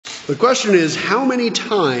The question is, how many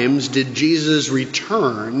times did Jesus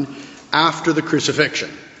return after the crucifixion?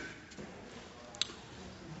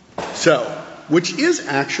 So, which is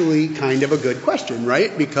actually kind of a good question,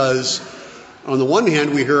 right? Because on the one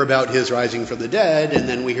hand, we hear about his rising from the dead, and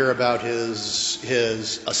then we hear about his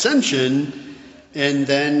ascension, and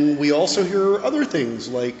then we also hear other things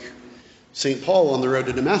like St. Paul on the road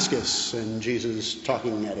to Damascus and Jesus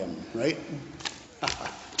talking at him, right?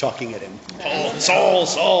 Talking at him. Paul,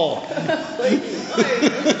 Saul.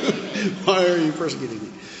 Why are you persecuting me?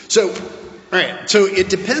 So, all right. So it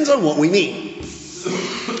depends on what we mean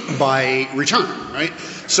by return, right?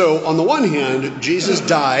 So on the one hand, Jesus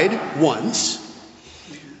died once.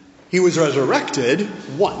 He was resurrected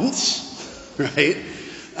once, right?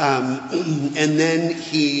 And then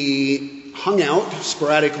he hung out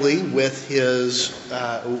sporadically with his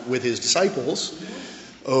disciples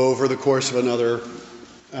over the course of another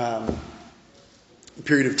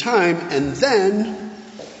period of time, and then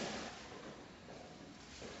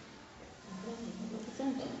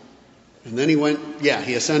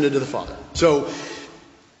he ascended to the Father. So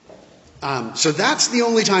that's the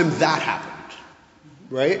only time that happened,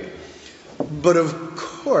 right? But of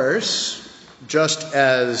course, just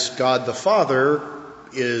as God the Father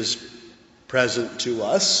is present to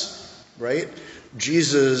us, right?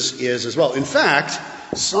 Jesus is as well. In fact,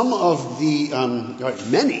 some of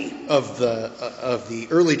many of the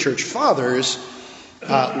early church fathers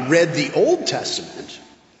read the Old Testament,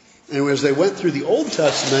 and as they went through the Old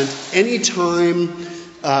Testament, anytime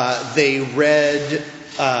they read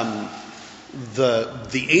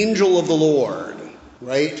the angel of the Lord,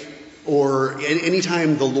 right, or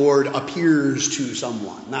anytime the Lord appears to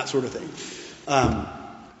someone, that sort of thing,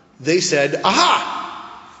 they said, "Aha!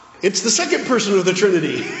 It's the second person of the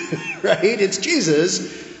Trinity," right? It's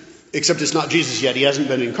Jesus, except it's not Jesus yet. He hasn't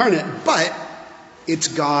been incarnate, but it's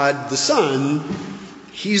God the Son.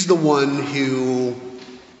 He's the one who,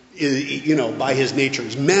 by his nature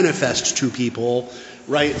is manifest to people,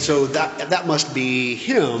 right? So that must be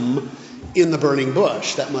him in the burning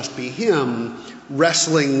bush. That must be him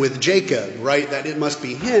wrestling with Jacob, right? That it must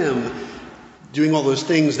be him doing all those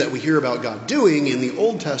things that we hear about God doing in the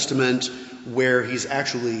Old Testament, where he's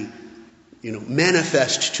actually,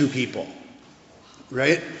 manifest to people,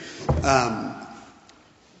 right?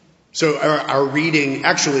 So our reading,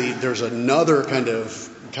 actually, there's another kind of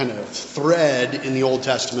thread in the Old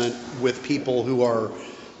Testament with people who are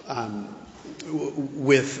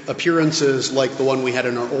with appearances like the one we had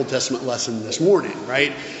in our Old Testament lesson this morning,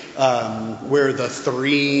 right? Where the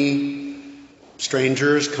three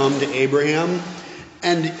strangers come to Abraham.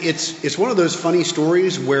 And it's one of those funny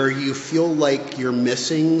stories where you feel like you're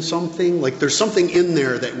missing something, like there's something in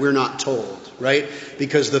there that we're not told, right?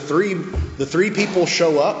 Because the three people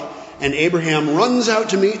show up, and Abraham runs out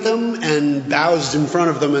to meet them and bows in front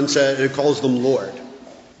of them and calls them Lord,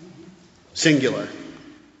 singular.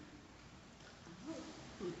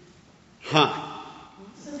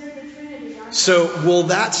 So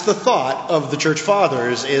that's the thought of the church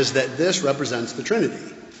fathers, is that this represents the Trinity,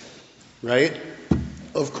 right?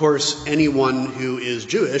 Of course, anyone who is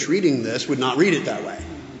Jewish reading this would not read it that way,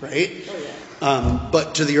 right?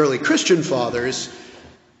 But to the early Christian fathers,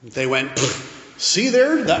 they went, "See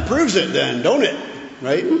there? That proves it then, don't it?"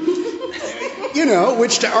 Right?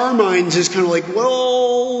 Which to our minds is kind of like,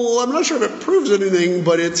 well, I'm not sure if it proves anything,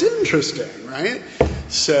 but it's interesting, right?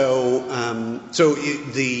 So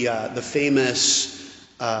the famous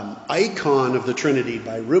icon of the Trinity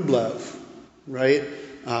by Rublev, right?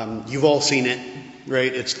 You've all seen it.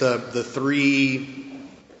 Right, it's the three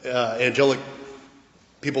angelic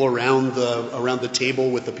people around the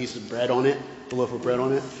table with the piece of bread on it, the loaf of bread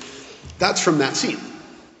on it. That's from that scene,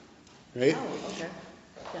 right? Oh, okay.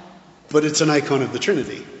 Yeah. But it's an icon of the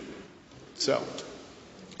Trinity. So,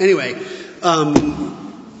 anyway, as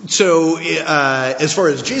far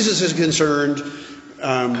as Jesus is concerned,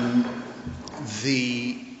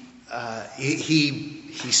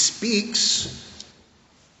 he speaks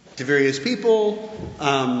to various people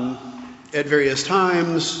at various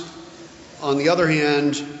times. On the other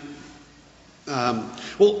hand,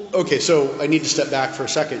 so I need to step back for a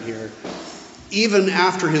second here. Even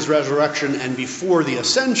after his resurrection and before the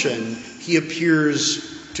ascension, he appears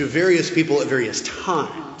to various people at various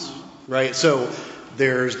times, right? So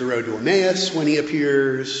there's the road to Emmaus when he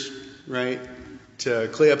appears, right, to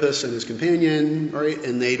Cleopas and his companion, right?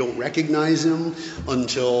 And they don't recognize him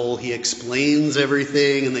until he explains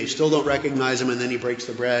everything, and they still don't recognize him, and then he breaks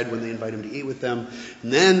the bread when they invite him to eat with them,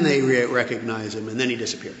 and then they recognize him, and then he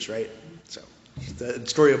disappears, right? So, the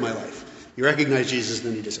story of my life. You recognize Jesus, and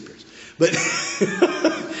then he disappears. But,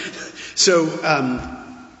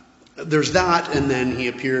 there's that, and then he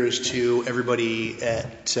appears to everybody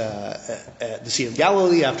at the Sea of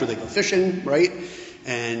Galilee after they go fishing, right?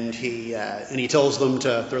 And he tells them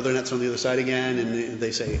to throw their nets on the other side again, and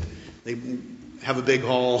they say they have a big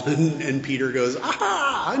haul, and Peter goes,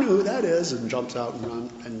 "Aha! I know who that is," and jumps out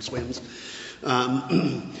and swims.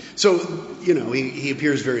 So he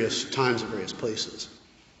appears various times at various places,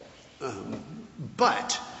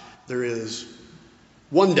 but there is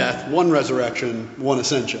one death, one resurrection, one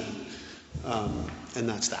ascension, and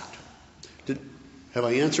that's that. Have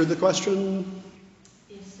I answered the question?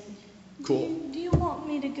 Yes, thank you. Cool. Do you want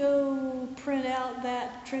me to go print out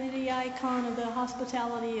that Trinity icon of the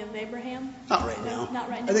hospitality of Abraham? Not right now. Not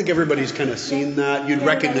right now. I think everybody's kind of seen that. You'd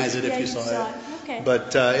recognize it if you saw it. Okay.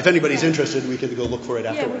 But if anybody's interested, we could go look for it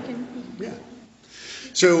afterward. Yeah, we can. Yeah.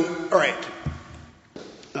 So, all right.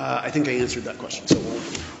 I think I answered that question. So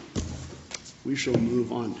we shall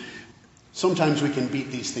move on. Sometimes we can beat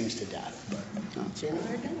these things to death, but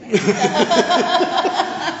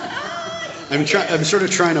I'm sort of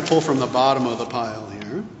trying to pull from the bottom of the pile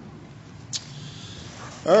here.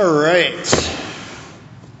 All right.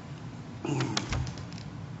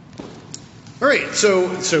 All right.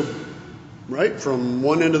 So right from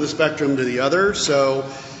one end of the spectrum to the other. So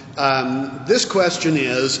this question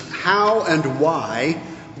is, how and why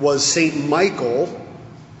was Saint Michael,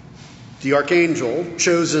 the archangel,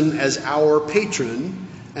 chosen as our patron,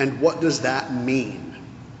 and what does that mean?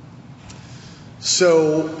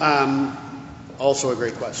 So, also a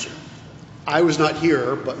great question. I was not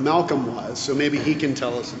here, but Malcolm was, so maybe he can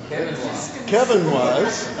tell us about it. Kevin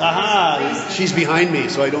was. Aha! She's behind me,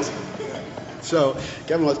 so I don't. So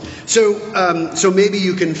Kevin was. So maybe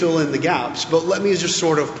you can fill in the gaps, but let me just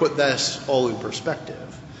sort of put this all in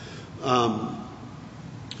perspective.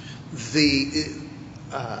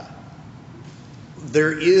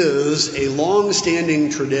 There is a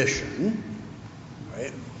long-standing tradition,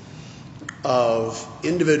 right, of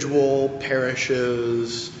individual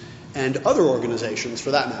parishes and other organizations,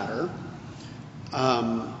 for that matter,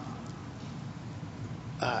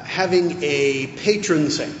 having a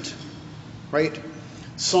patron saint, right?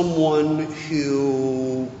 Someone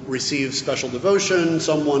who receives special devotion,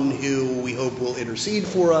 someone who we hope will intercede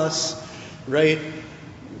for us, right?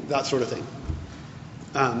 That sort of thing.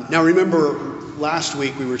 Now remember, last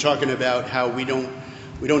week we were talking about how we don't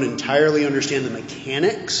entirely understand the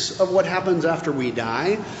mechanics of what happens after we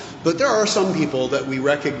die, but there are some people that we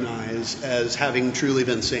recognize as having truly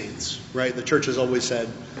been saints, right? The church has always said,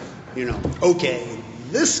 okay,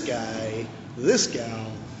 this guy, this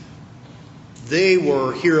gal, they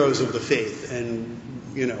were heroes of the faith, and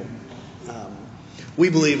we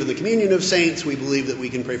believe in the communion of saints. We believe that we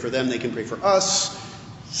can pray for them, they can pray for us.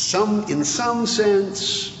 In some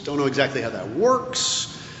sense, don't know exactly how that works,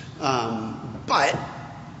 but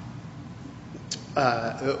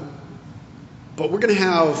we're going to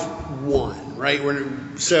have one, right?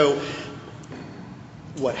 So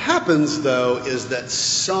what happens, though, is that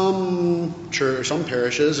some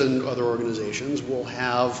parishes and other organizations will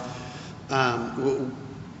have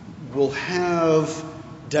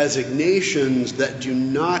designations that do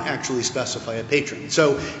not actually specify a patron.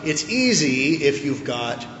 So it's easy if you've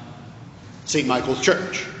got St. Michael's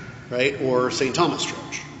Church, right, or St. Thomas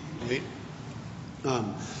Church, right?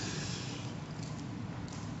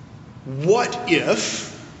 What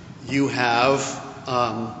if you have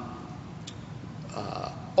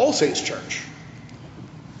All Saints Church,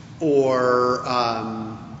 or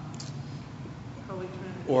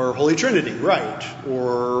Holy Trinity, right,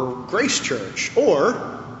 or Grace Church,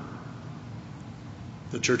 or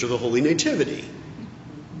the Church of the Holy Nativity,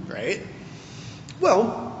 right?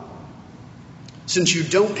 Well, since you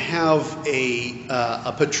don't have a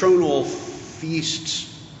patronal feast,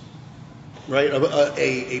 right,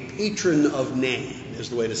 a patron of name is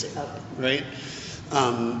the way to say it, right?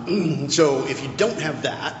 So if you don't have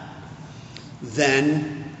that,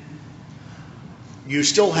 then you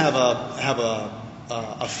still have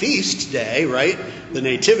a feast day, right? The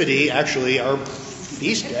Nativity, actually, our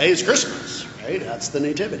feast day is Christmas, right? That's the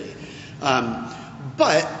Nativity.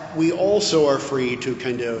 But we also are free to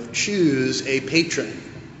kind of choose a patron,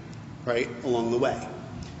 right, along the way.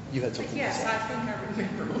 You had something Yes, to say. I think I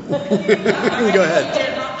remember. Go ahead.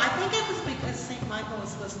 I think it was because St.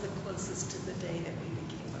 Michael's was the closest to the day that we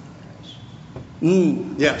became a parish.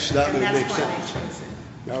 Yes, that And would that's make why sense. they chose it.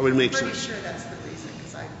 That would make I'm pretty sense. sure that's the reason,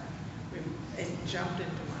 because it jumped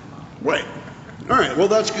into my mind. Right. All right. Well,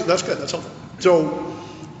 that's good. That's good. That's helpful.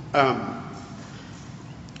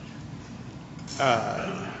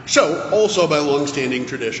 So also by long-standing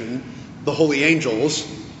tradition, the holy angels,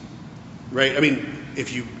 right? I mean,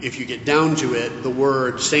 if you get down to it, the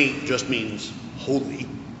word saint just means holy,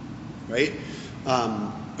 right?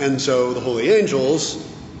 And so the holy angels,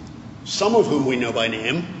 some of whom we know by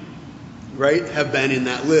name, right, have been in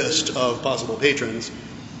that list of possible patrons.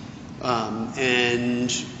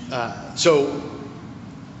 So,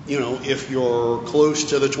 if you're close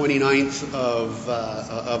to the 29th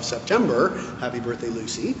of September, happy birthday,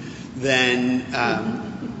 Lucy, then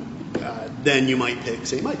you might pick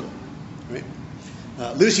St. Michael, right?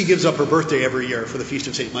 Lucy gives up her birthday every year for the Feast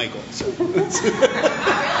of St. Michael. So.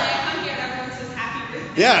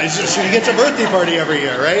 Yeah, she gets a birthday party every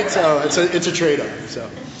year, right? So it's a trade-off.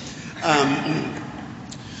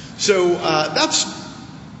 So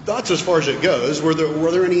that's as far as it goes. Were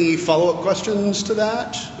there any follow-up questions to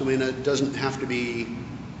that? I mean, it doesn't have to be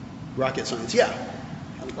rocket science. Yeah.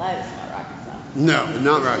 I'm glad it's not rocket science. No,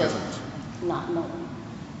 not It's rocket just science. not known.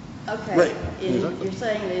 Okay. Right. Exactly. You're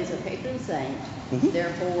saying that he's a patron saint. Mhm.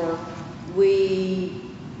 Therefore, we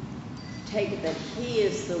take it that he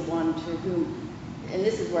is the one to whom, and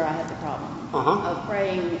this is where I have the problem, of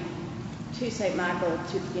praying to St. Michael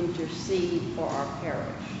to intercede for our parish.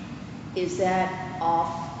 Is that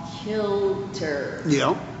off kilter?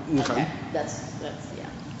 Yeah. Okay. That's yeah.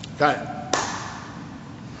 Got it.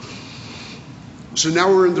 So now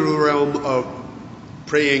we're into the realm of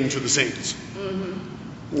praying to the saints. Mm-hmm.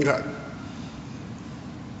 Okay.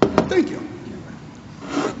 Thank you.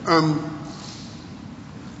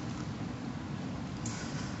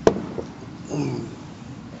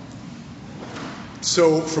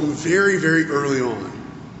 So from very, very early on,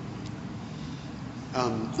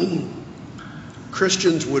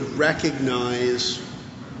 Christians would recognize,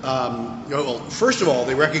 first of all,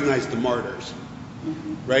 they recognized the martyrs,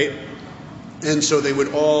 right? And so they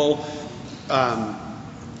would all,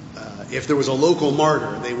 if there was a local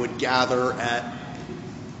martyr, they would gather at,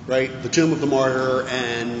 right, the tomb of the martyr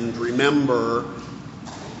and remember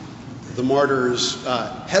the martyr's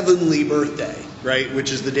heavenly birthday, right,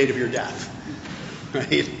 which is the date of your death,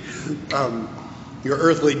 right? Your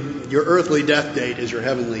earthly death date is your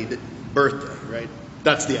heavenly birthday, right?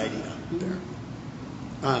 That's the idea there.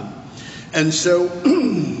 And so,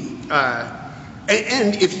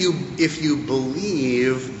 and if you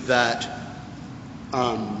believe that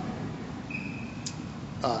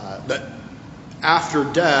that after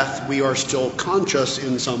death we are still conscious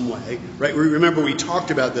in some way, right? Remember we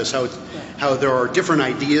talked about this, how there are different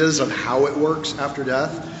ideas of how it works after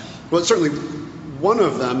death. Well, certainly one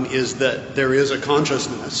of them is that there is a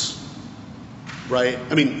consciousness, right?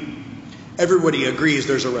 I mean, everybody agrees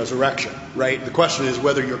there's a resurrection, right? The question is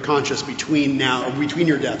whether you're conscious between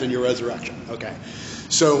your death and your resurrection. Okay,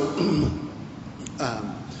 so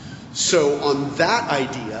on that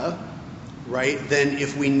idea, right? Then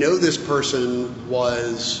if we know this person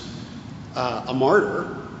was a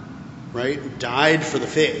martyr, right, died for the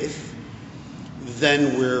faith,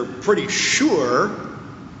 then we're pretty sure,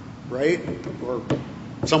 right, or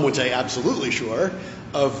some would say absolutely sure,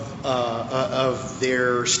 of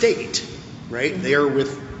their state, right? They're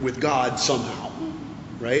with God somehow,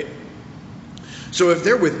 right? So if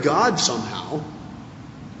they're with God somehow,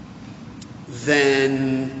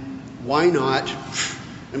 then why not,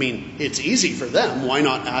 I mean, it's easy for them, why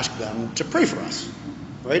not ask them to pray for us,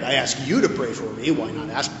 right? I ask you to pray for me, why not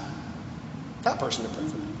ask that person to pray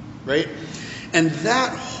for me, right? And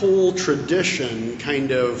that whole tradition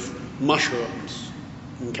kind of mushrooms,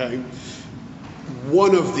 okay?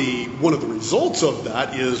 One of the results of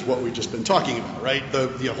that is what we've just been talking about, right?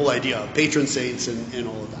 The whole idea of patron saints and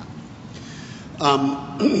all of that.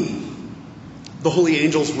 The holy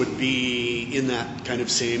angels would be in that kind of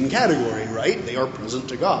same category, right? They are present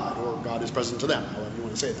to God, or God is present to them, however you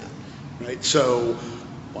want to say that, right? So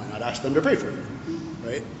why not ask them to pray for you,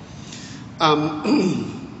 right?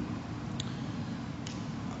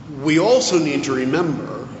 We also need to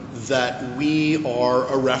remember that we are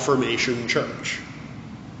a Reformation church,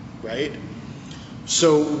 right?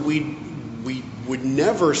 So we would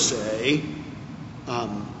never say,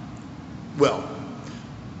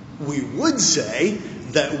 we would say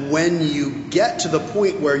that when you get to the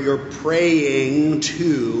point where you're praying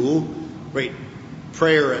to, right,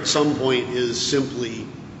 prayer at some point is simply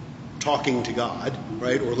talking to God,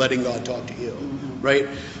 right, or letting God talk to you, right?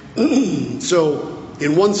 So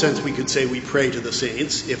in one sense, we could say we pray to the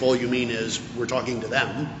saints, if all you mean is we're talking to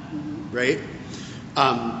them, right?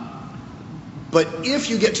 But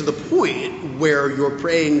if you get to the point where you're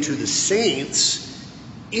praying to the saints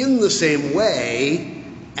in the same way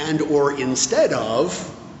and or instead of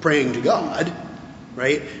praying to God,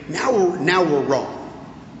 right? Now we're wrong.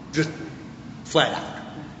 Just flat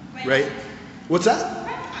out, right? What's that?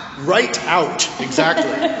 Right out,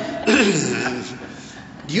 exactly.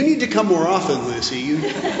 You need to come more often, Lucy. You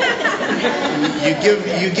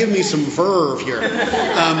give me some verve here.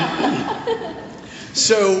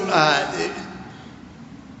 So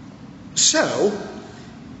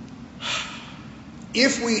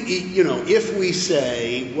if we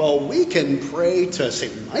say, well, we can pray to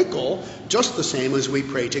St. Michael just the same as we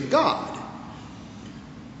pray to God.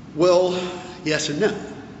 Well, yes and no,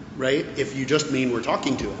 right? If you just mean we're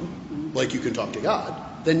talking to him, like you can talk to God,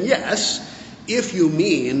 then yes. If you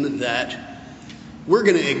mean that we're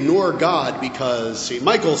going to ignore God because St.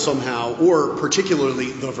 Michael somehow, or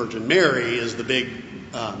particularly the Virgin Mary, is the big,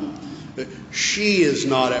 she is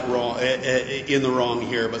not in the wrong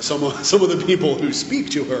here, but some of the people who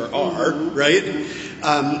speak to her are, right?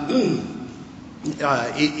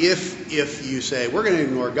 If you say we're going to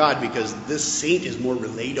ignore God because this saint is more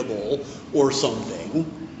relatable or something,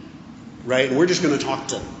 right? And we're just going to talk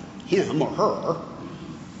to him or her.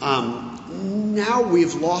 Now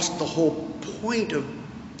we've lost the whole point of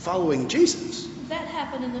following Jesus. That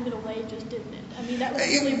happened in the Middle Ages, didn't it? I mean, that was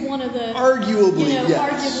really one of the... Arguably, yes.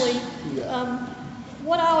 Arguably. Yeah.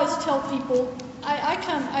 What I always tell people, I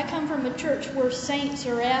come from a church where saints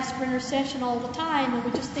are asked for intercession all the time, and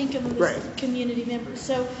we just think of them as community members.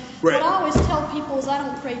 So what I always tell people is I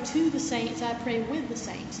don't pray to the saints, I pray with the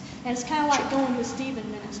saints. And it's kind of like going to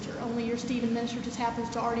Stephen minister, only your Stephen minister just happens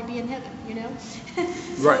to already be in heaven, you know?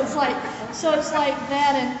 It's like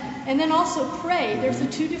that, and then also pray. There's the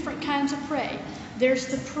two different kinds of pray. There's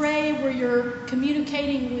the pray where you're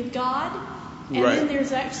communicating with God, and then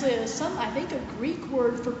there's actually a Greek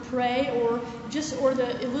word for pray, or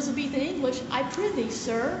the Elizabethan English, I prithee,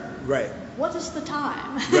 sir. Right. What is the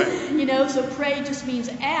time? Right. So pray just means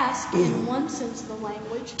ask in one sense of the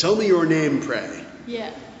language. Tell me your name, pray.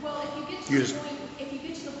 Yeah. Well, if you get to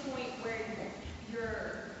the point where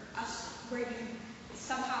you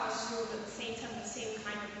somehow assume that the saints have the same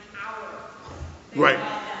kind of power that God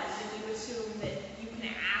does, and you assume that you can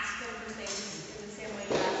ask them for things in the same way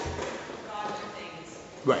you ask God for things,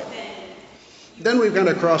 then we've kind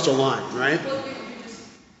of crossed a line, right? Well, you're just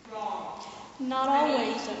wrong. Not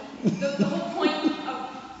always. The whole point of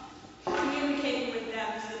communicating with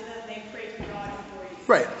them is that then they pray to God for you.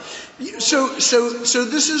 Right. So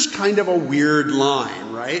this is kind of a weird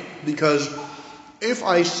line, right? Because if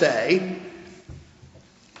I say,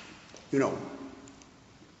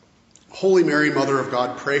 Holy Mary, Mother of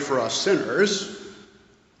God, pray for us sinners,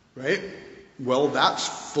 right? Well, that's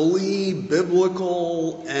fully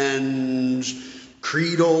biblical and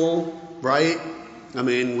creedal, right? I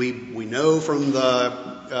mean, we know from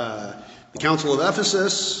the Council of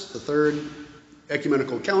Ephesus, the Third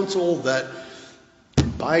Ecumenical Council, that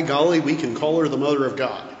by golly, we can call her the Mother of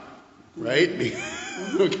God, right?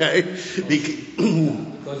 Okay,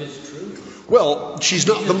 because it's true. Well, she's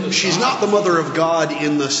not the Mother of God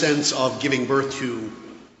in the sense of giving birth to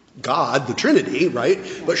God, the Trinity, right?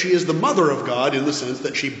 But she is the Mother of God in the sense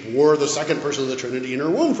that she bore the second person of the Trinity in her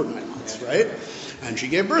womb for 9 months, right? And she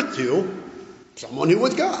gave birth to someone who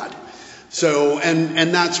was God. So,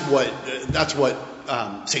 and that's what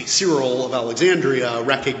St. Cyril of Alexandria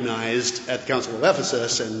recognized at the Council of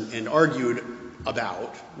Ephesus and argued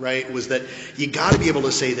about, right, was that you got to be able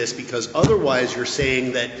to say this because otherwise you're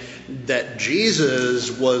saying that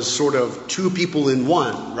Jesus was sort of two people in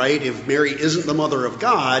one, right? If Mary isn't the mother of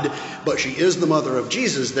God, but she is the mother of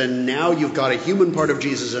Jesus, then now you've got a human part of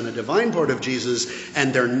Jesus and a divine part of Jesus,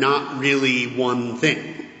 and they're not really one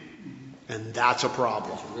thing. And that's a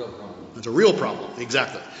problem. That's a real problem. That's a real problem,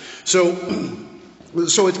 exactly. So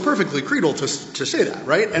it's perfectly creedal to say that,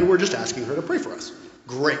 right? And we're just asking her to pray for us.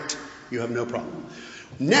 Great. You have no problem.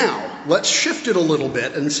 Now, let's shift it a little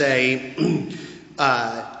bit and say,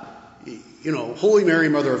 Holy Mary,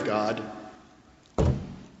 Mother of God,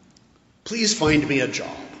 please find me a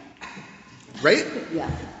job. Right?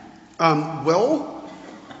 Yeah.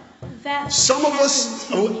 Some of us...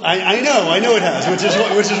 Oh, I know it has, which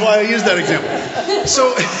is why I use that example.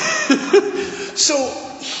 So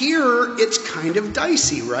here it's kind of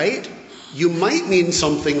dicey, right? You might mean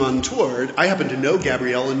something untoward. I happen to know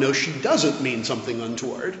Gabrielle and know she doesn't mean something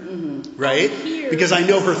untoward, right? Because I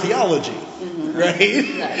know her theology, right?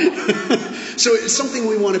 So it's something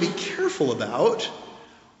we want to be careful about.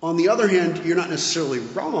 On the other hand, you're not necessarily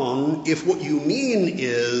wrong if what you mean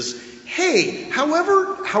is, hey,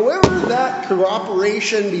 however that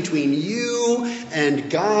cooperation between you and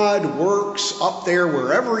God works up there,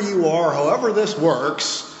 wherever you are, however this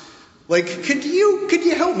works, like, could you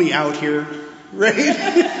help me out here, right?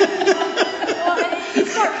 Well, you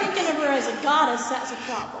start thinking of her as a goddess, that's a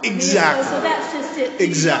problem. Exactly. So that's just it.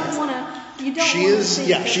 Exactly. You You don't She want to is, think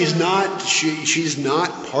yeah, that she's we're- not, she's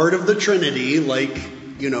not part of the Trinity like,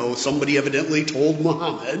 somebody evidently told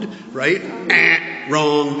Muhammad, right?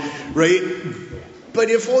 Wrong, right? But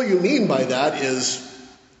if all you mean by that is,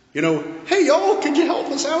 hey y'all, can you help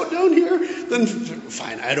us out down here? Then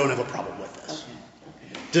fine, I don't have a problem with this.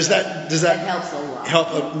 Does that That helps a lot. help?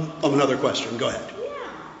 Another question, go ahead. Yeah.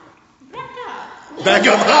 Back up. Back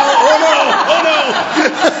up. Oh no.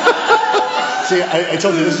 See, I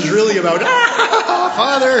told you this is really about,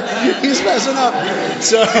 Father, he's messing up.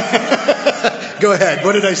 So, go ahead.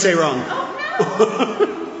 What did I say wrong? Oh, no.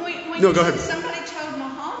 When No, you go said ahead. somebody told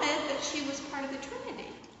Muhammad that she was part of the Trinity.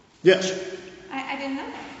 Yes. I didn't know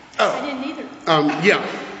that. Oh. I didn't either. Yeah.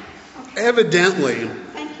 Evidently,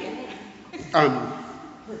 Thank you.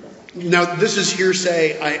 now this is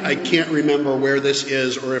hearsay. I can't remember where this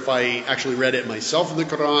is or if I actually read it myself in the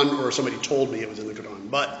Quran or somebody told me it was in the Quran.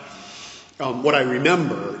 But what I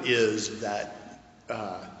remember is that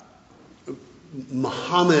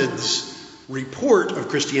Muhammad's report of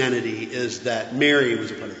Christianity is that Mary was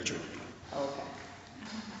a part of the Trinity. Okay.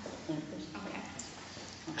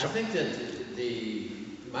 I think that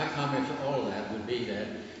my comment to all of that would be that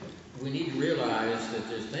we need to realize that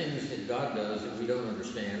there's things that God does that we don't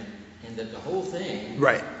understand, and that the whole thing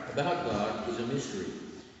Right. about God is a mystery.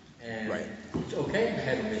 And Right. it's okay to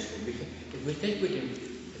have a mystery. If we think we can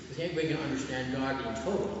understand God in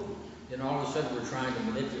total, then all of a sudden we're trying to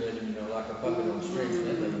manipulate him, like a puppet on strings, and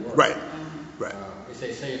that doesn't work. Right. Right. As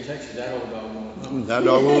they say in Texas, that old dog won't hunt. That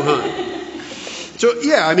dog won't hunt. So,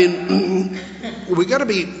 yeah, I mean,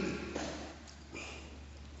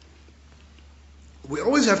 we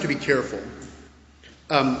always have to be careful.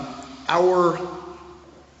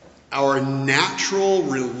 Our natural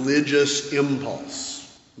religious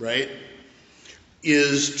impulse, right,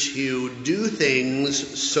 is to do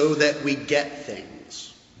things so that we get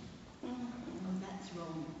things. That's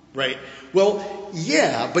wrong. Right. Well,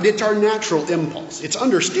 yeah, but it's our natural impulse. It's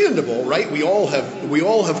understandable, right? We all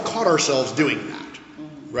have caught ourselves doing that,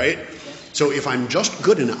 right? So if I'm just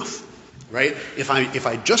good enough, right? If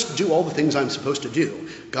I just do all the things I'm supposed to do,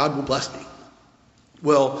 God will bless me.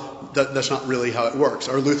 Well, that's not really how it works.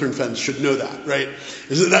 Our Lutheran friends should know that, right?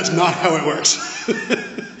 That's not how it works.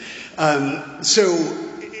 So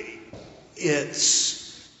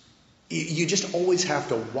you just always have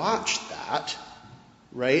to watch that.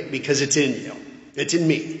 Right? Because it's in you. It's in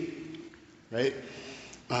me. Right?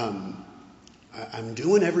 I'm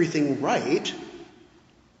doing everything right.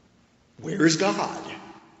 Where's God?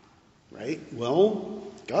 Right? Well,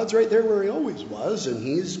 God's right there where he always was, and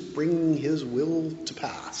he's bringing his will to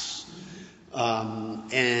pass.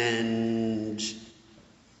 And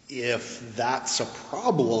if that's a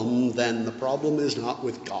problem, then the problem is not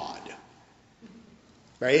with God.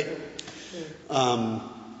 Right?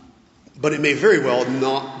 But it may very well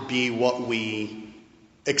not be what we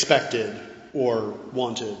expected or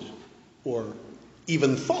wanted or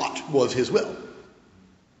even thought was his will.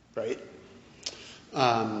 Right?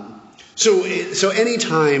 So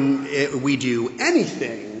anytime we do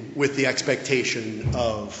anything with the expectation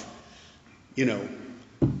of,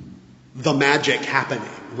 the magic happening,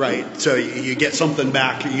 right? So you get something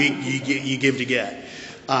back, you give to get.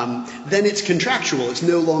 Then it's contractual. It's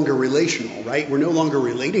no longer relational, right? We're no longer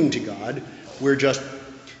relating to God. We're just,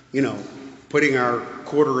 putting our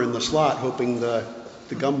quarter in the slot, hoping the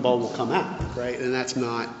gumball will come out, right? And that's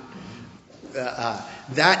not.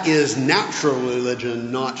 That is natural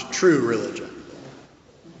religion, not true religion,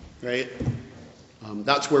 right?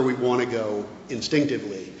 That's where we want to go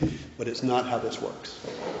instinctively, but it's not how this works.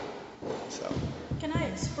 So. Can I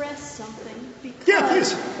express something? Yeah,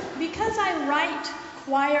 please. Because I write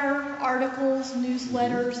choir articles,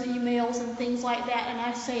 newsletters, emails, and things like that, and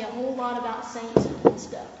I say a whole lot about saints and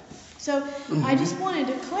stuff. So I just wanted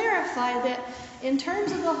to clarify that in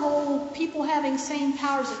terms of the whole people having same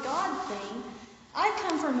powers of God thing, I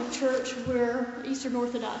come from a church Eastern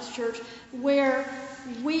Orthodox church, where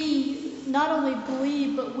we not only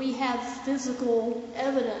believe, but we have physical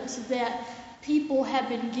evidence that people have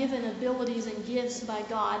been given abilities and gifts by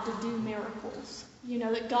God to do miracles.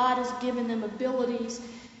 That God has given them abilities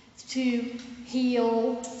to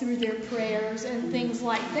heal through their prayers and things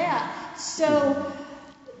like that. So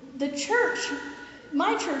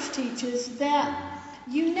my church teaches that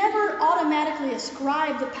you never automatically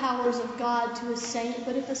ascribe the powers of God to a saint,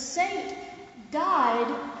 but if a saint died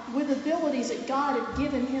with abilities that God had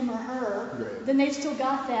given him or her, right, then they've still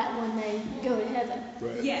got that when they go to heaven.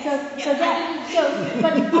 Right. Yes.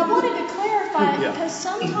 But I wanted to clarify it because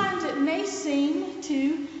sometimes it may seem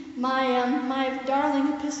to my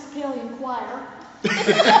darling Episcopalian choir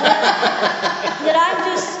that I'm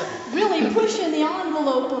just really pushing the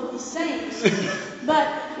envelope of the saints. But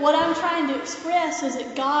what I'm trying to express is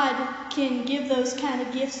that God can give those kind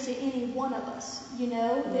of gifts to any one of us. You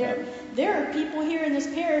know, there are people here in this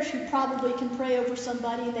parish who probably can pray over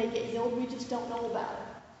somebody and they get healed. We just don't know about it.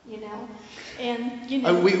 You know, and you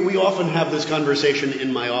know, we often have this conversation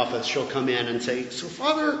in my office. She'll come in and say, "So,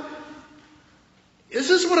 Father, is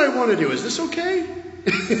this what I want to do? Is this okay?"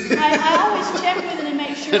 I always check with it and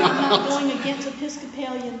make sure I'm not going against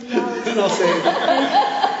Episcopalian theology. And I'll say,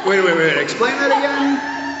 wait, explain that again?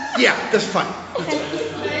 Yeah, that's fine. And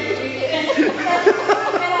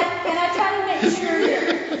I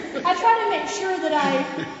try to make sure that I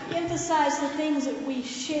emphasize the things that we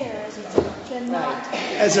share as a church and not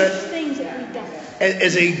things that we don't.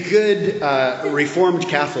 As a good Reformed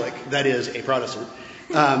Catholic, that is a Protestant,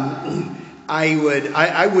 I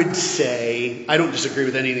would say, I don't disagree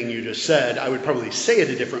with anything you just said. I would probably say it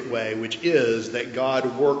a different way, which is that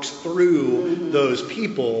God works through those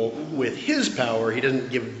people with his power. He doesn't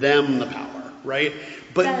give them the power, right?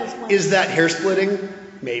 But is that hair splitting?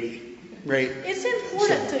 Maybe, right? It's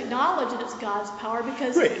important to acknowledge that it's God's power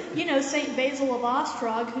because, you know, St. Basil of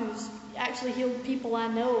Ostrog, who's actually healed people I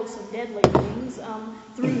know of some deadly things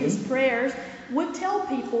through his prayers, would tell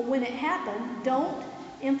people when it happened, don't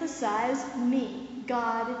emphasize me.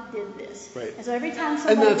 God did this. Right. And so every time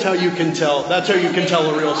somebody... And that's how you can tell. That's how you can tell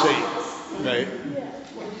a real saint. Right. Yeah.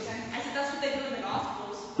 I said that's what they do in the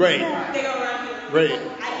Gospels. Right. They go around here. Right.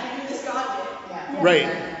 I didn't do this, God did. Yeah. Right.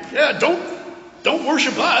 Yeah, don't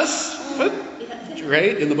worship us. But,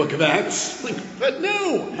 right, in the book of Acts. But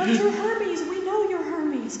no. But you're Hermes. We know you're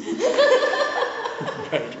Hermes.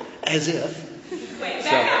 Right. As if. Wait,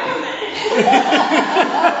 back up a minute.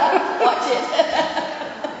 Watch it.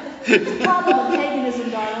 It's a problem of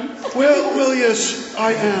paganism, darling. Well, yes,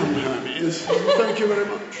 I am Hermes. Thank you very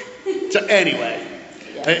much. So anyway,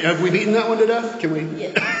 have we beaten that one to death? Can we?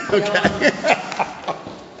 Yes. Okay.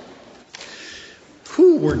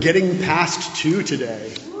 Whew, we're getting past 2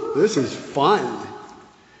 today. This is fun.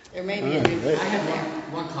 There may be a new... I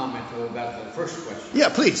have one comment, though, about the first question. Yeah,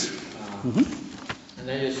 please. And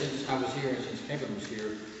that is, since I was here and since Kevin was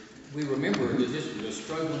here, we remember that this was a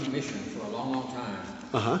struggling mission for a long, long time.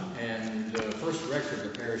 And the first rector of the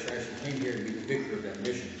parish actually came here to be the vicar of that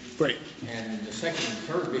mission. Right. And the second and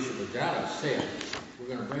third bishop of Dallas said, we're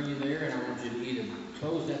going to bring you there and I want you to either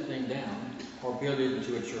close that thing down or build it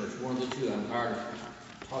into a church. One of the two. I'm tired of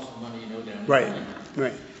tossing money, down the drain.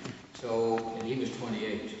 Right. So, and he was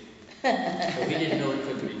 28. So he didn't know it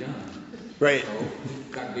couldn't be done. Right. So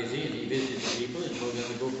he got busy and he visited the people and told them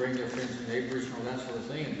to go bring their friends and neighbors and all that sort of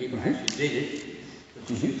thing. And people actually did it, which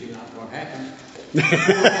is usually not what happens.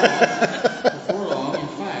 Before long, in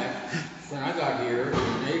fact, when I got here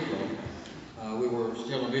in April, we were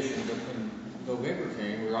still in mission, but when November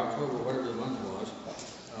came, or October, whatever the month was,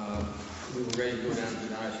 we were ready to go down to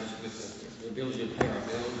the diocese with the ability to pay our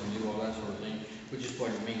bills and do all that sort of thing, which is what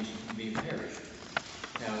it means to be a parish.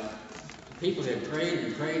 Now, people have prayed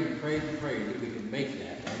and prayed and prayed and prayed that we could make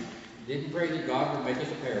that. We didn't pray that God would make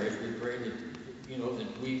us a parish. We prayed that,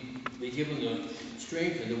 that we be given the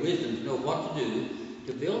strength and the wisdom to know what to do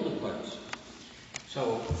to build the place.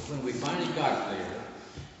 So when we finally got there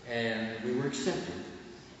and we were accepted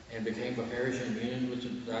and became a parish in union with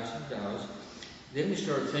the Diocese of Dallas, then we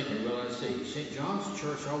started thinking, well, let's see, St. John's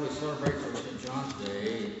Church always celebrates on St. John's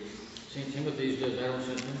Day. St. Timothy's does that on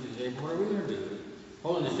St. Timothy's Day. What are we going to do?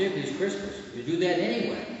 Holy Nativity is Christmas. We do that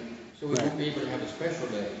anyway. So we won't be able to have a special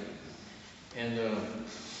day. And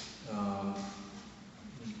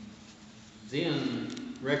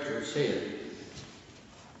then Rector said,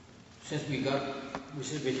 since we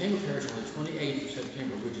became a parish on the 28th of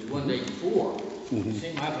September, which is one day before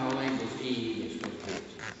St. Michael and All Angels Eve is supposed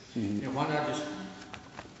to be. Why not just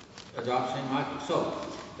adopt St. Michael? So,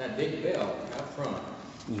 that big bell out front,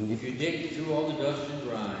 if you dig through all the dust and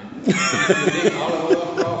grime, if you dig all the way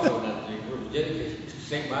across on that thing, it was dedicated to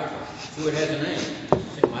St. Michael, so it has a name.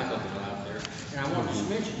 St. Michael is out there. And I want to just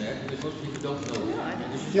mention that because most people don't know that.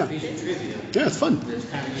 And this is a piece of trivia. Yeah, it's fun. That's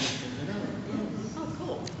kind of interesting to know. Oh,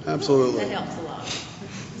 cool. Absolutely. That helps a lot.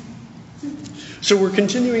 So we're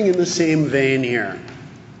continuing in the same vein here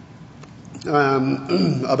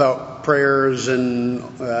about prayers and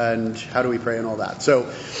how do we pray and all that.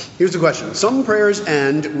 So here's the question. Some prayers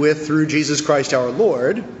end with "through Jesus Christ our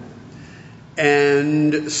Lord,"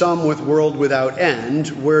 and some with "world without end."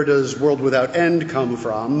 Where does "world without end" come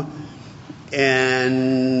from?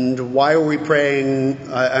 And why are we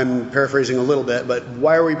praying, I'm paraphrasing a little bit, but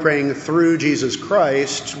why are we praying through Jesus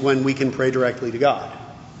Christ when we can pray directly to God?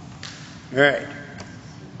 All right.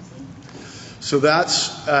 So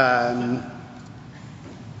that's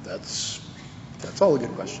all a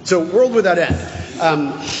good question. So world without end.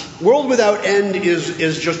 World without end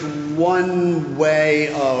is just one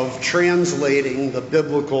way of translating the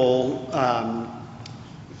biblical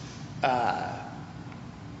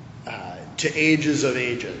to ages of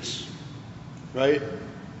ages, right?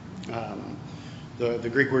 The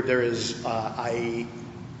Greek word there is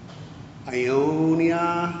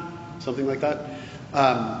Ionia, something like that.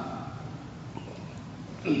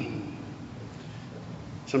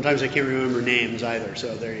 Sometimes I can't remember names either,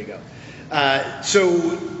 so there you go.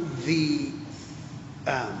 So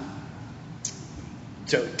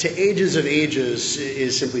to ages of ages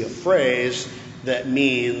is simply a phrase that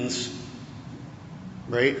means,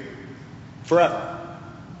 right, forever.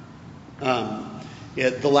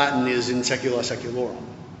 The Latin is in secula seculorum,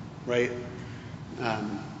 right?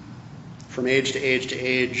 From age to age to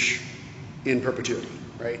age in perpetuity,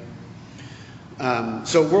 right?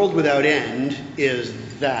 So world without end is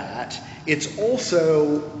that. It's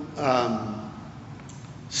also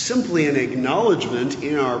simply an acknowledgement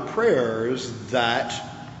in our prayers that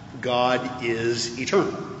God is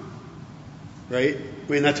eternal, right?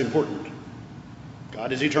 I mean, that's important.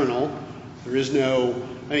 God is eternal. There is no,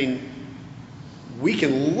 we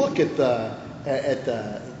can look at the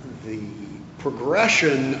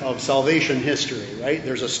progression of salvation history, right?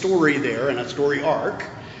 There's a story there and a story arc,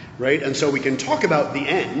 right? And so we can talk about the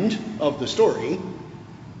end of the story,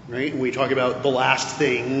 right? And we talk about the last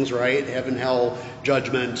things, right? Heaven, hell,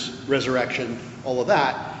 judgment, resurrection, all of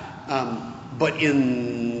that. But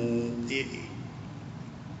in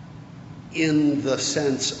the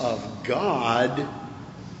sense of God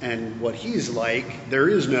and what he's like, there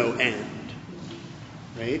is no end,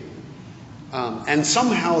 right? And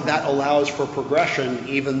somehow that allows for progression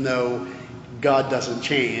even though God doesn't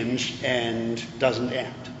change and doesn't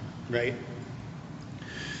end, right?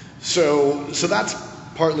 So that's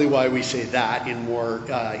partly why we say that in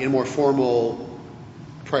more formal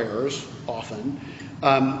prayers often.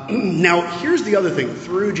 Now, here's the other thing.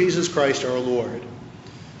 Through Jesus Christ our Lord,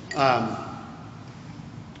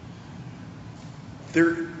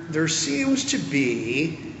 there seems to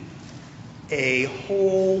be a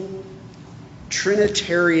whole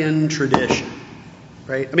Trinitarian tradition,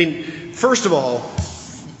 right? I mean, first of all,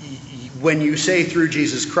 when you say through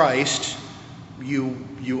Jesus Christ,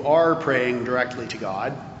 you are praying directly to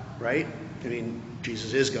God, right? I mean,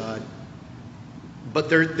 Jesus is God. But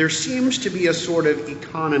there seems to be a sort of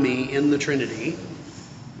economy in the Trinity,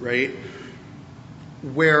 right?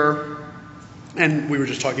 Where, and we were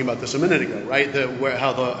just talking about this a minute ago, right?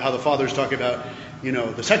 How the Fathers talk about,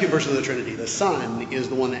 the second person of the Trinity, the Son, is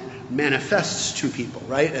the one that manifests to people,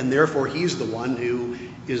 right? And therefore he's the one who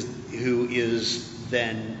is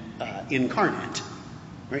then incarnate,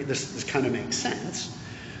 right? This kind of makes sense.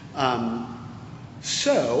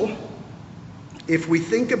 So, if we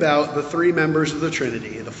think about the three members of the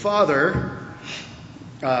Trinity, the Father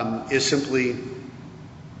is simply,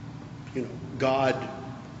 God,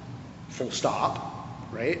 full stop,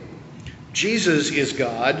 right? Jesus is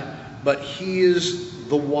God, but he is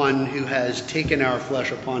the one who has taken our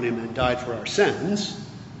flesh upon him and died for our sins,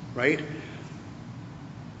 right?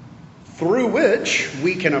 Through which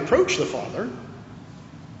we can approach the Father.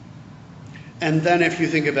 And then if you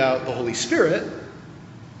think about the Holy Spirit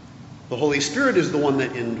is the one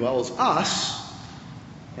that indwells us,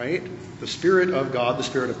 right? The Spirit of God, the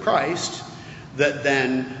Spirit of Christ, that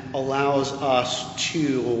then allows us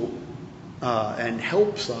to, and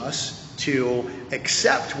helps us to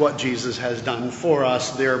accept what Jesus has done for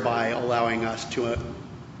us, thereby allowing us to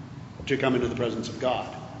come into the presence of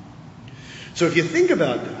God. So if you think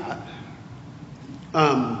about that,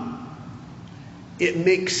 it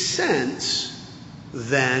makes sense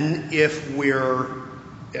then if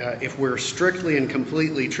we're strictly and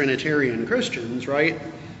completely Trinitarian Christians, right?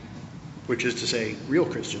 Which is to say, real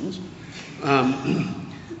Christians.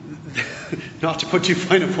 Not to put too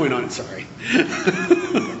fine a point on it, sorry.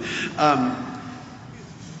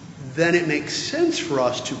 Then it makes sense for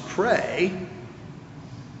us to pray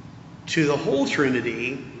to the whole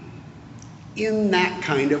Trinity in that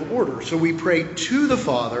kind of order. So we pray to the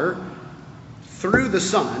Father through the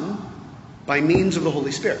Son by means of the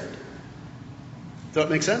Holy Spirit. Does that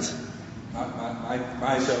make sense?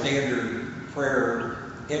 My standard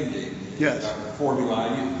prayer ending is yes. The formula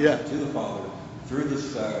I use to the Father through the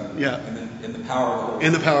Son and then in the power of the Holy Spirit.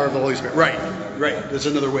 In the power of the Holy Spirit. Right. There's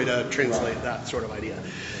another way to translate that sort of idea.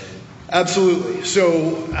 Absolutely.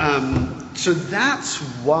 So that's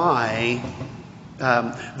why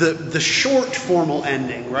the short formal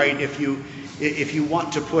ending, right? If you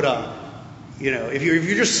want to put if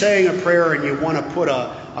you're just saying a prayer and you want to put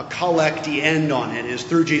a collecty end on it, is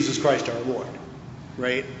through Jesus Christ our Lord,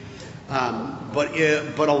 right? But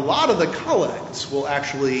a lot of the collects will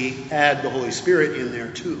actually add the Holy Spirit in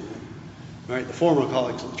there too, right? The formal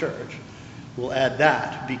collects of the church will add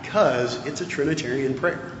that because it's a Trinitarian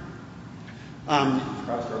prayer.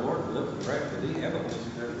 Christ our Lord, deliver the right for thee, have the Holy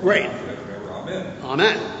Spirit. Right. Amen.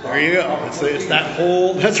 Amen. There you go. It's that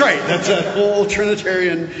whole. That's right. That's a whole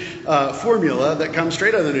Trinitarian formula that comes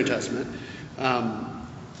straight out of the New Testament, and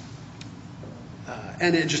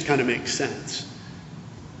it just kind of makes sense.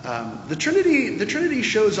 The Trinity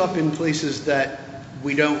shows up in places that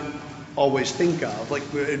we don't always think of, like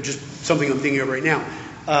just something I'm thinking of right now.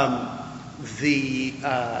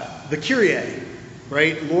 The Kyrie,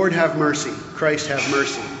 right? Lord have mercy. Christ have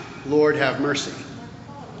mercy. Lord have mercy.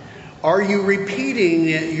 Are you repeating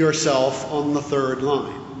it yourself on the third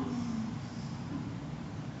line?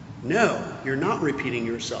 No, you're not repeating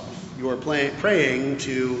yourself. You are praying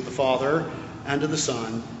to the Father and to the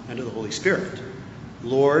Son and to the Holy Spirit.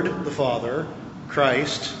 Lord the Father,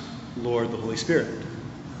 Christ, Lord the Holy Spirit.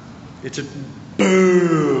 It's a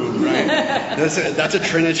boom, right? That's a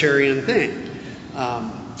Trinitarian thing.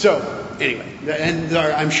 So anyway, and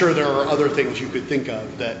I'm sure there are other things you could think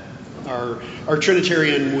of that are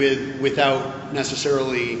Trinitarian without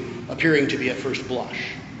necessarily appearing to be at first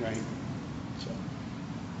blush, right? So,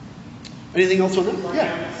 anything else on that?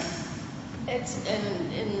 Yeah. It's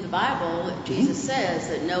in the Bible, Jesus says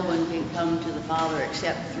that no one can come to the Father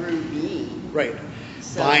except through me. Right.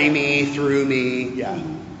 So, by me, through me, yeah,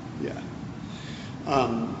 yeah.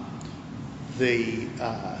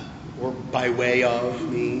 Or by way of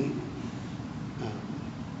me.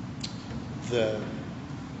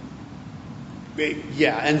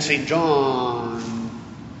 And St. John,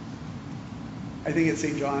 I think it's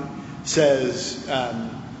St. John, says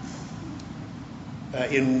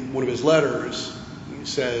in one of his letters, he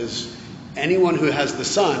says, anyone who has the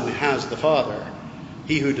Son has the Father.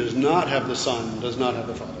 He who does not have the Son does not have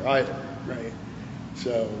the Father either, right?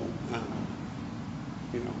 So,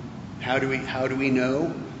 how do we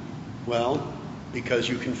know? Well, because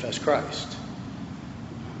you confess Christ.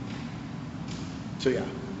 So yeah.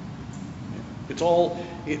 It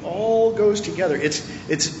all goes together. I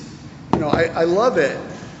love it.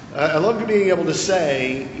 I love being able to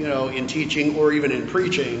say, in teaching or even in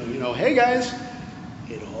preaching, hey guys,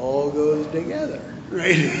 it all goes together,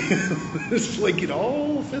 right? It's like it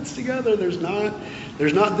all fits together. There's not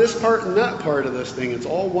this part and that part of this thing. It's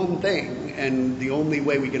all one thing, and the only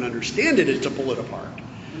way we can understand it is to pull it apart,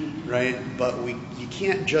 right? But you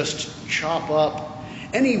can't just chop up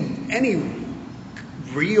any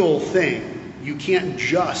real thing. You can't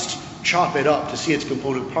just chop it up to see its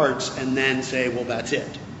component parts and then say, well, that's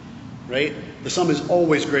it, right? The sum is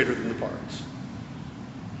always greater than the parts,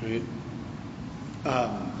 right?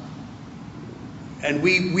 And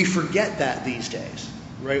we forget that these days,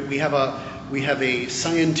 right? We have a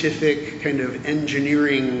scientific kind of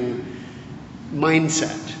engineering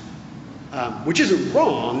mindset, which isn't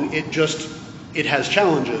wrong. It has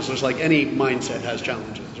challenges. There's like any mindset has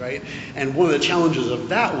challenges, right? And one of the challenges of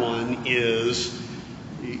that one is,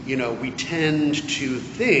 we tend to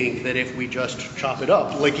think that if we just chop it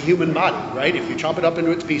up, like a human body, right? If you chop it up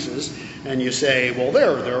into its pieces and you say, well,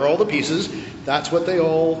 there are all the pieces, that's what they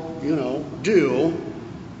all, do,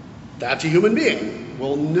 that's a human being.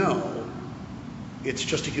 Well, no, it's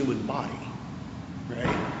just a human body,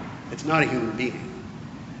 right? It's not a human being.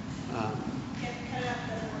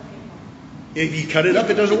 If you cut it up,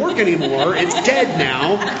 it doesn't work anymore. It's dead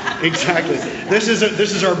now. Exactly. This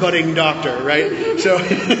is our budding doctor, right? So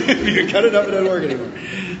if you cut it up, it doesn't work anymore.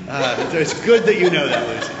 It's good that you know that,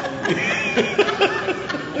 Lucy.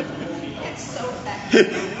 It's so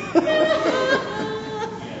effective.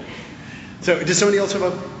 So, does somebody else have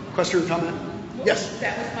a question or comment? Yes.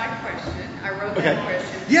 That was my question. I wrote that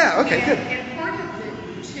question. Yeah. Okay. Good. And part of it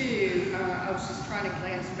too, I was just trying to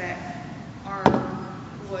glance back.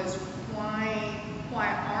 Was why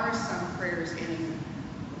are some prayers ending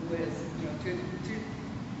with to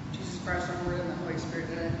Jesus Christ our Lord and the Holy Spirit,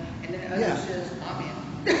 and then others just Amen.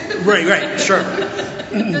 Right. Sure.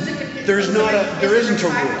 There isn't a rule.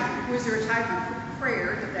 Was there a type of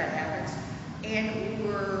prayer that happens,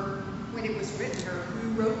 when it was written, or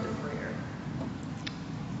who wrote the prayer?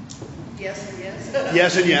 Yes and yes.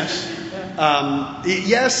 Yes and yes.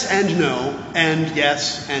 Yes and no, and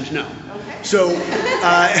yes and no. Okay. So,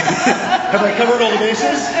 have I covered all the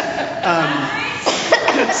bases?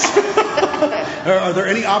 Are there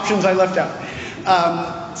any options I left out?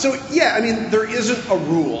 There isn't a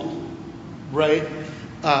rule, right?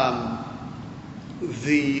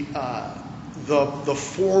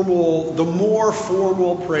 the more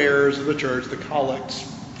formal prayers of the church, the collects,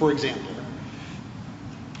 for example,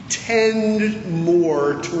 tend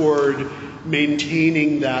more toward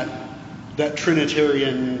maintaining that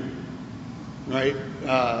Trinitarian, right,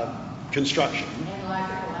 construction. And like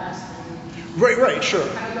everlasting. Right, sure.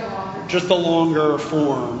 Kind of go longer. Just the longer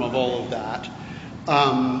form of all of that.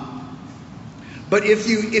 But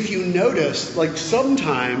if you notice, like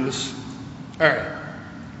sometimes, all right,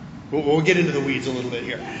 we'll get into the weeds a little bit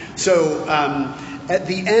here. So at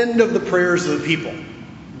the end of the prayers of the people,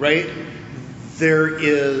 right, there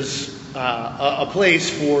is a place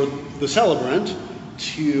for the celebrant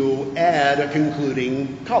to add a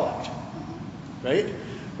concluding collect, right?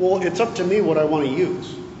 Well, it's up to me what I want to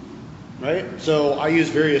use, right? So I use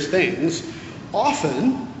various things.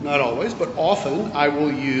 Often, not always, but often I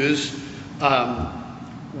will use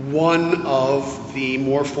one of the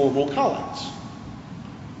more formal collects.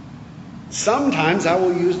 Sometimes I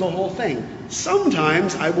will use the whole thing.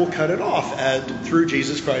 Sometimes I will cut it off through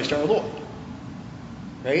Jesus Christ our Lord.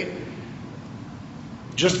 Right?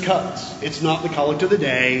 Just cuts. It's not the collect of the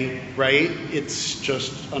day, right? It's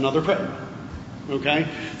just another prayer. Okay?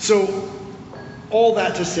 So, all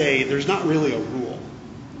that to say, there's not really a rule.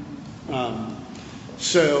 And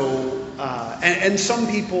some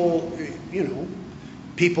people,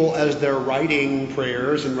 people as they're writing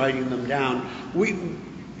prayers and writing them down,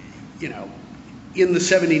 in the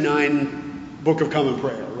 79 Book of Common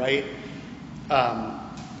Prayer, right?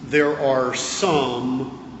 There are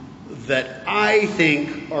some that I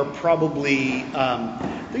think are probably,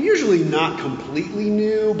 they're usually not completely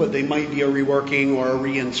new, but they might be a reworking or a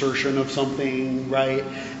reinsertion of something, right?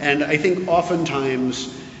 And I think oftentimes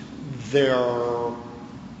they're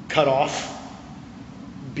cut off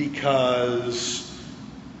because,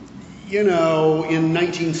 in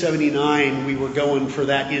 1979 we were going for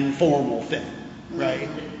that informal thing, right?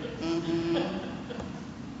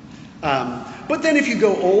 But then if you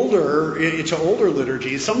go older, to older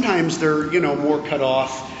liturgies, sometimes they're, more cut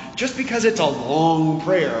off just because it's a long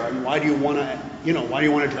prayer. And why do you want to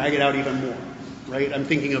drag it out even more, right? I'm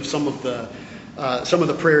thinking of some of the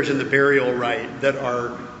prayers in the burial rite that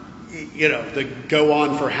are, that go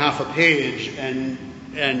on for half a page, and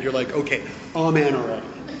you're like, okay, amen already,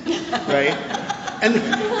 right? And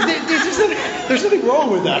there's nothing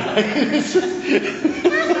wrong with that, right?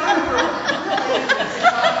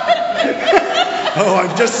 Oh,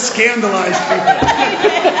 I've just scandalized people.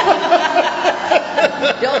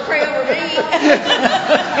 Don't pray over me. I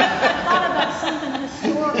thought about something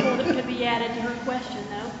historical that could be added to her question,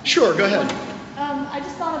 though. Sure, go ahead. I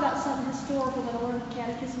just thought about something historical that I learned in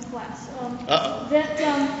catechism class. Uh-oh. That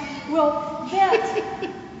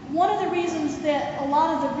one of the reasons that a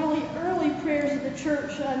lot of the really early prayers of the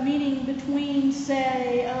church, meaning between,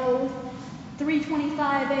 say,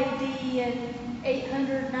 325 AD and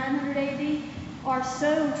 800, 900 AD, are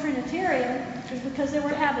so Trinitarian is because they were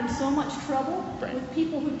having so much trouble with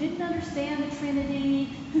people who didn't understand the Trinity,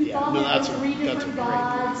 who thought there were three different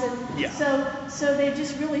gods, and so they're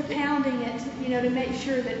just really pounding it, to make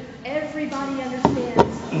sure that everybody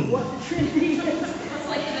understands what the Trinity is. It's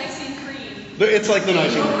like the Nicene Creed. It's like the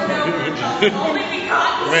Nicene Creed. Only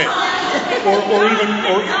begotten Right. Son. Or even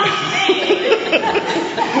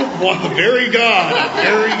very God.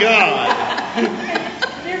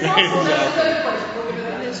 There's also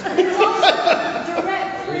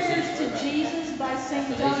direct prayers to Jesus by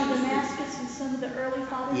St. John of Damascus and some of the early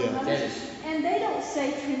fathers and mothers. And they don't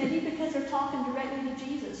say Trinity because they're talking directly to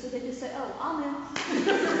Jesus. So they just say, oh, amen.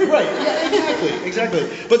 Right, yeah, exactly.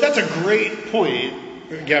 But that's a great point,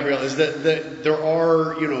 Gabrielle, is that there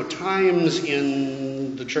are, times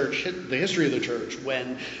in the church, the history of the church,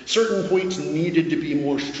 when certain points needed to be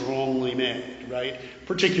more strongly made, right?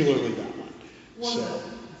 Particularly that one.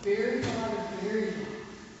 Very hard, very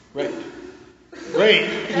Right,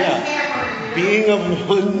 yeah. Being of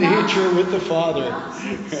one nature with the Father.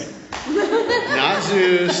 Not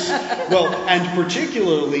Zeus. Well, and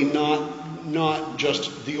particularly not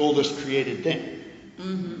just the oldest created thing.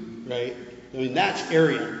 Right? I mean, that's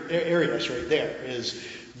Arius right there. Is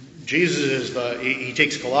Jesus he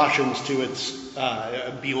takes Colossians to its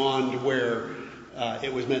beyond where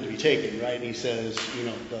it was meant to be taken, right? And he says,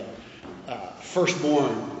 the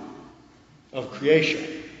firstborn of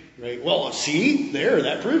creation, right? Well, see,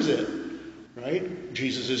 that proves it, right?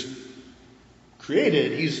 Jesus is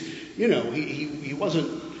created. He's, he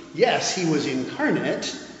wasn't, yes, he was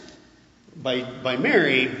incarnate by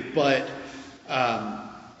Mary, but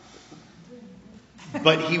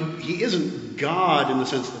he isn't God in the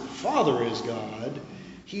sense that the Father is God.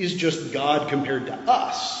 He's just God compared to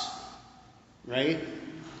us, right?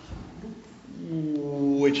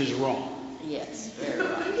 which is wrong. Yes, very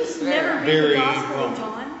right. You just never read Very the Gospel wrong. of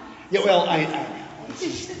John. Yeah, well, I know. It's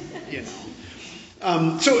just,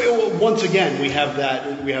 so once again, we have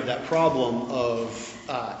that problem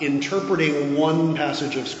of interpreting one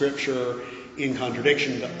passage of Scripture in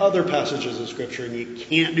contradiction to other passages of Scripture, and you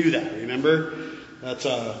can't do that. Remember, that's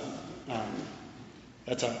a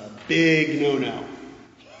big no-no.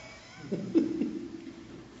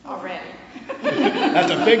 Already.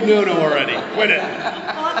 That's a big no-no already. Quit it.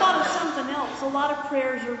 Well, I thought of something else. A lot of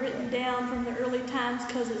prayers are written down from the early times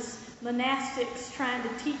because it's monastics trying to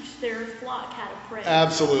teach their flock how to pray.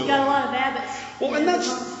 Absolutely. You got a lot of abbots. Well, and the that's-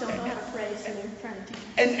 monks don't know how to pray, so they're trying to teach.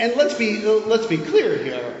 And let's be clear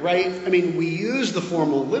here, right? I mean, we use the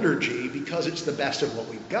formal liturgy because it's the best of what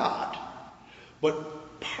we've got.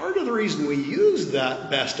 But part of the reason we use that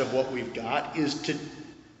best of what we've got is to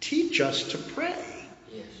teach us to pray.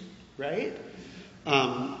 Yes. Right?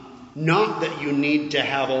 Not that you need to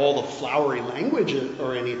have all the flowery language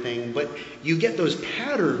or anything, but you get those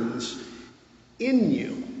patterns in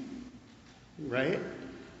you. Right?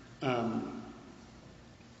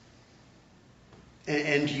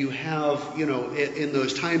 And you have, in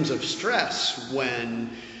those times of stress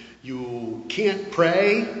when you can't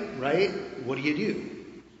pray, right? What do?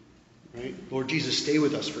 Right? Lord Jesus, stay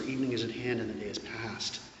with us, for evening is at hand and the day is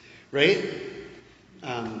past. Right?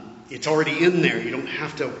 It's already in there. You don't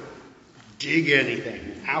have to dig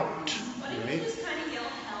anything out. But if Right? you just kind of yell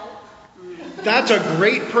help. That's a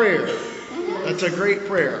great prayer. That's a great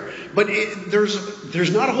prayer. But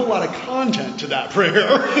there's not a whole lot of content to that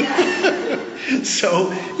prayer.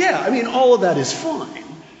 So, yeah, I mean, all of that is fine.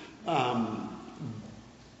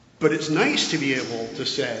 But it's nice to be able to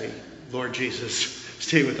say, Lord Jesus,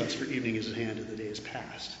 stay with us, for evening is at hand and the day is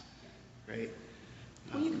past. Right?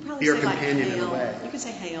 Well, you could probably Be our say like companion in the hail. way. You could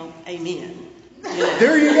say hail, amen.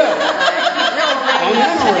 There you go.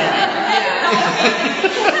 Amen already.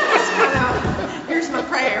 Here's my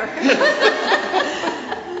prayer.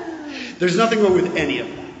 There's nothing wrong with any of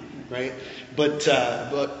that, right? But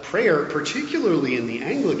prayer, particularly in the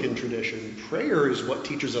Anglican tradition, prayer is what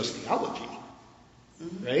teaches us theology,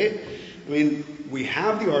 right? I mean, we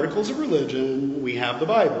have the Articles of Religion, we have the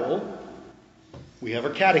Bible, we have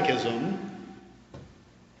our catechism,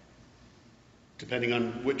 depending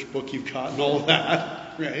on which book you've got and all of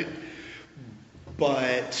that, right?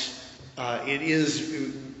 But it is,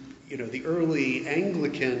 the early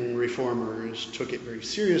Anglican reformers took it very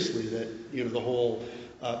seriously that, the whole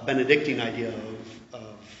Benedictine idea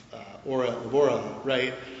of ora labora,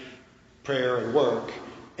 right? Prayer and work,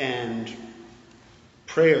 and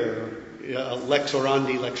prayer, lex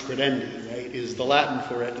orandi, lex credendi, right, is the Latin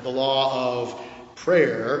for it. The law of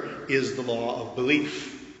prayer is the law of belief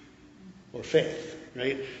or faith,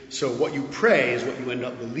 right? So what you pray is what you end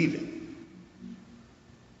up believing,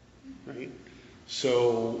 right?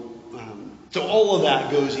 So all of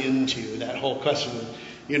that goes into that whole question of,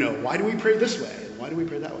 why do we pray this way and why do we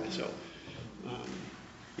pray that way? So,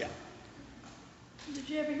 yeah. Did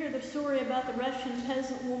you ever hear the story about the Russian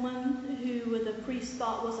peasant woman who the priest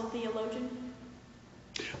thought was a theologian?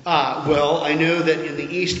 Well, I know that in the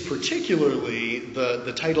East particularly,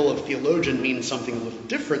 the title of theologian means something a little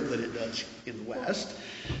different than it does in the West.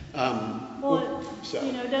 But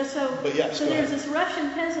yes, so there's this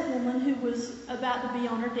Russian peasant woman who was about to be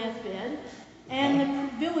on her deathbed, and the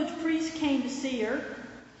village priest came to see her,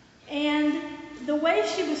 and the way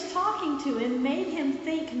she was talking to him made him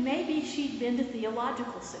think maybe she'd been to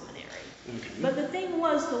theological seminary. Okay. But the thing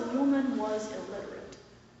was, the woman was illiterate.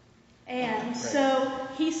 And so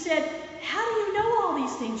he said, how do you know all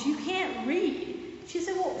these things? You can't read. She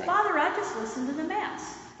said, well, Father, I just listened to the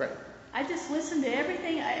Mass. Right. I just listened to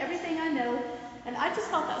everything I know. And I just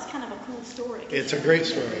thought that was kind of a cool story. It's a great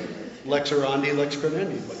story. Lex orandi, lex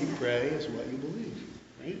credendi. What you pray is what you believe.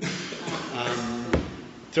 Right?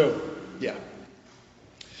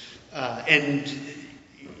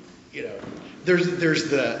 There's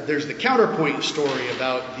the counterpoint story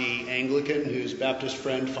about the Anglican whose Baptist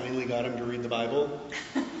friend finally got him to read the Bible,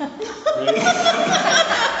 right?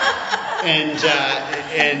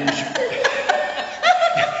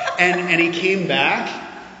 and he came back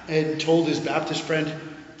and told his Baptist friend,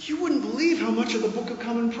 "You wouldn't believe how much of the Book of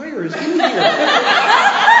Common Prayer is in here."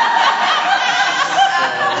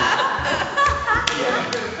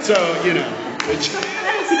 So it's.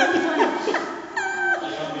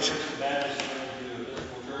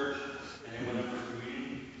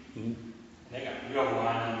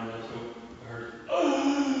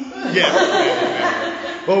 Yeah.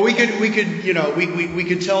 Well, we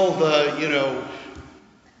could tell the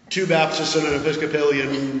two Baptists and an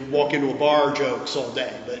Episcopalian walk into a bar jokes all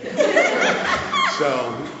day. But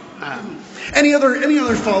so, any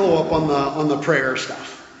other follow up on the prayer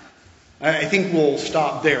stuff? I think we'll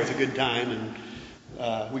stop there. It's a good time,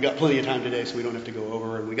 and we got plenty of time today, so we don't have to go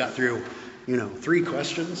over. And we got through, 3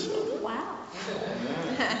 questions. So. Wow.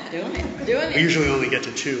 Doing it. We usually only get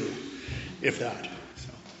to 2, if that. So.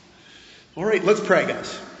 All right, let's pray,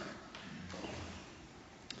 guys.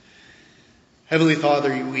 Heavenly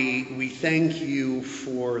Father, we thank you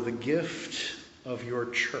for the gift of your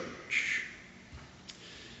church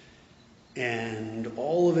and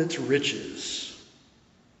all of its riches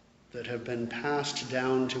that have been passed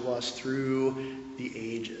down to us through the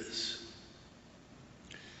ages.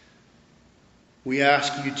 We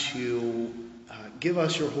ask you to give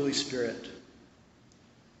us your Holy Spirit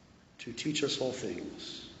to teach us all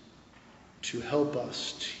things, to help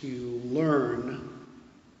us to learn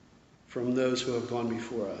from those who have gone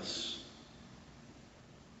before us,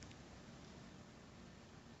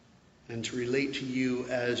 and to relate to you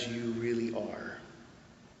as you really are.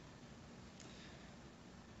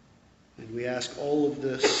 And we ask all of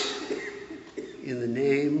this in the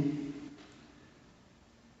name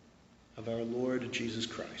of our Lord Jesus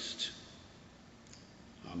Christ.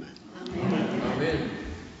 Amen. Amen.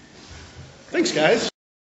 Thanks, guys.